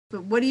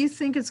But what do you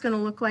think it's going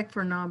to look like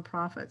for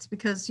nonprofits?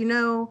 Because,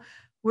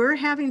 we're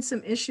having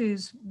some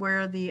issues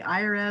where the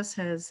IRS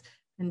has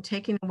been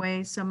taking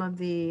away some of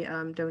the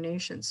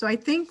donations. So I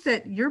think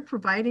that you're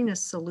providing a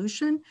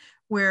solution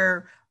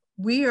where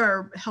we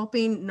are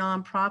helping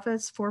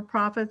nonprofits,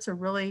 for-profits are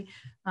really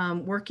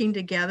working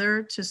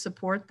together to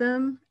support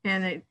them,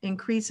 and it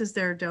increases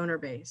their donor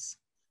base.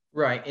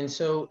 Right. And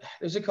so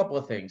there's a couple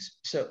of things.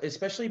 So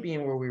especially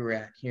being where we were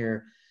at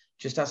here,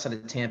 just outside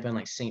of Tampa and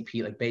like St.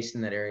 Pete, like based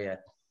in that area,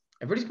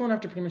 everybody's going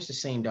after pretty much the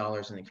same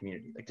dollars in the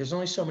community. Like there's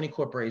only so many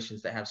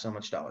corporations that have so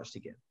much dollars to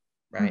give.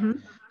 Right. Mm-hmm.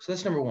 So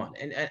that's number one.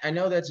 And I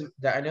know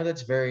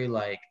that's very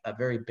like a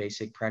very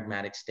basic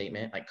pragmatic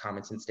statement, like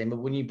common sense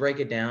statement. But when you break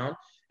it down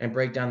and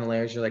break down the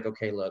layers, you're like,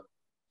 okay, look,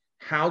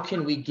 how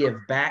can we give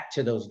back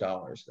to those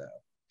dollars though,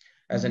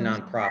 as a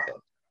nonprofit?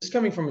 This is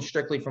coming from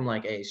strictly from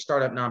like a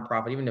startup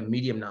nonprofit, even a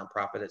medium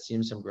nonprofit that's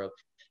seen some growth.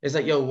 It's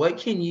like, yo, what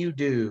can you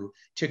do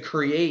to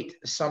create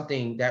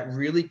something that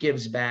really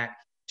gives back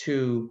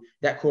to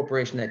that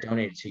corporation that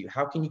donated to you?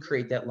 How can you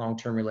create that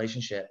long-term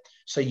relationship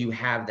so you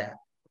have that,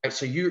 right?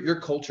 So your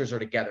cultures are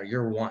together,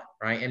 you're one,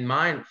 right? And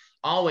mine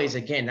always,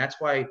 again, that's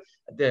why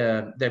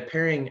the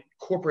pairing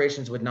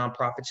corporations with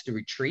nonprofits through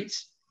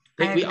retreats,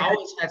 we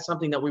always had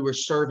something that we were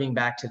serving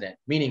back to them,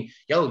 meaning,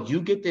 yo,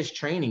 you get this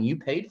training, you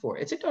paid for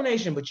it. It's a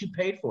donation, but you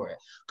paid for it.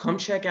 Come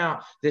check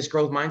out this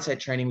growth mindset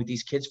training with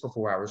these kids for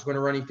 4 hours. We're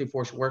going to run you through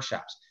 4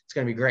 workshops. It's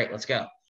going to be great. Let's go.